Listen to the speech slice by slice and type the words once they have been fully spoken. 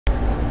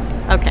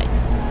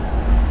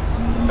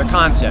the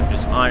concept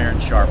is iron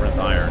sharpeneth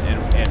iron,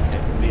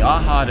 and the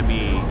aha to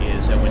me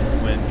is that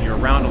when you're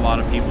around a lot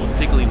of people,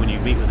 particularly when you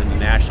meet with a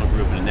national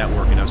group and a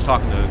network, and I was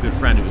talking to a good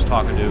friend who was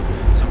talking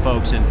to some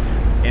folks,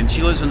 and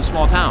she lives in a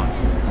small town.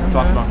 We're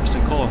talking about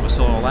Kristen Cole in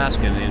Wasilla,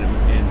 Alaska,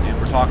 and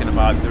we're talking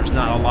about there's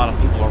not a lot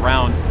of people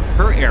around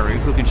her area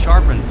who can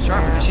sharpen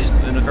because she's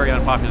in a very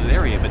unpopulated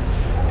area.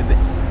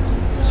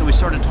 So we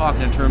started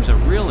talking in terms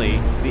of really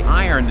the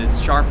iron that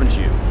sharpens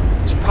you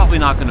is probably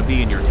not going to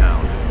be in your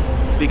town,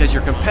 because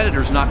your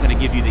competitor's not going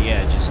to give you the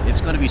edge.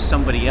 It's going to be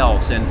somebody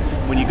else. And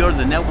when you go to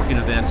the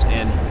networking events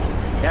and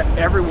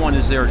everyone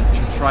is there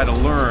to try to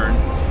learn,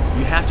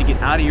 you have to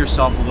get out of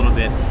yourself a little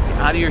bit,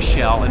 out of your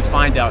shell, and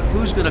find out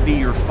who's going to be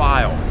your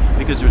file,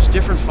 because there's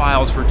different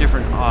files for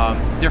different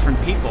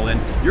people,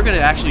 and you're going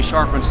to actually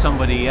sharpen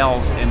somebody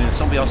else, and then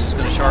somebody else is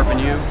going to sharpen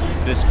you.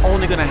 But it's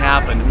only going to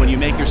happen when you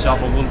make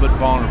yourself a little bit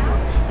vulnerable,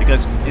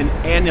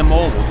 and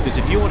immobile. Because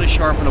if you want to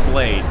sharpen a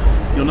blade,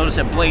 you'll notice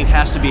that blade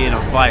has to be in a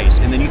vise,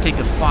 and then you take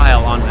the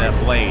file onto that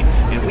blade,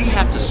 and we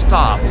have to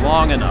stop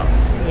long enough.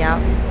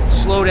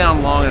 Slow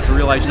down long enough to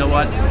realize, you know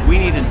what, we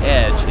need an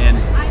edge, and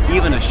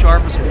even the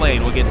sharpest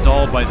blade will get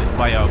dulled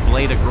by a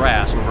blade of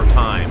grass over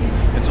time.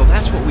 And so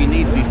that's what we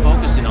need to be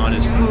focusing on,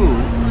 is who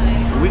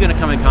are we going to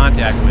come in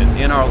contact with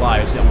in our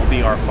lives that will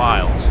be our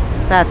files.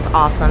 That's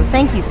awesome.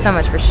 Thank you so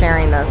much for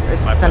sharing this.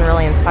 It's been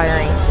really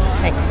inspiring.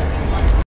 Thanks.